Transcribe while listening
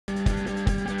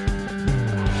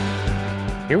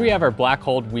Here we have our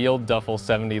black-holed wheeled Duffel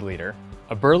 70-liter,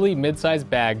 a burly mid-sized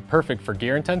bag perfect for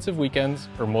gear-intensive weekends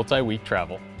or multi-week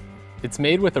travel. It's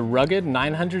made with a rugged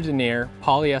 900 denier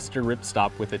polyester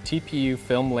ripstop with a TPU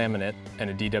film laminate and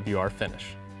a DWR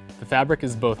finish. The fabric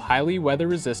is both highly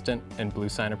weather-resistant and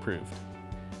bluesign approved.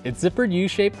 Its zippered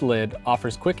U-shaped lid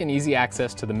offers quick and easy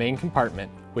access to the main compartment,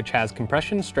 which has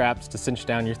compression straps to cinch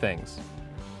down your things.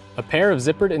 A pair of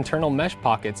zippered internal mesh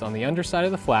pockets on the underside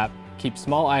of the flap keep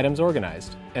small items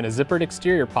organized, and a zippered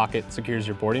exterior pocket secures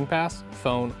your boarding pass,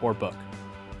 phone, or book.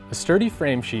 A sturdy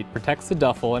frame sheet protects the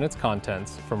duffel and its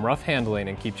contents from rough handling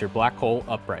and keeps your black hole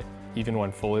upright, even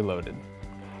when fully loaded.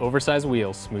 Oversized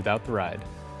wheels smooth out the ride.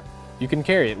 You can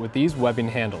carry it with these webbing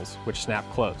handles, which snap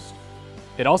closed.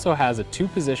 It also has a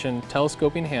 2-position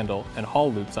telescoping handle and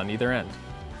haul loops on either end.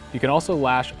 You can also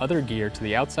lash other gear to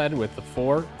the outside with the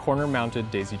 4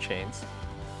 corner-mounted daisy chains.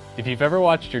 If you've ever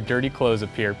watched your dirty clothes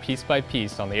appear piece by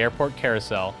piece on the airport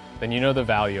carousel, then you know the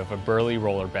value of a burly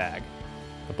roller bag.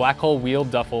 The black hole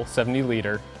wheeled Duffel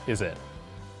 70-liter is it.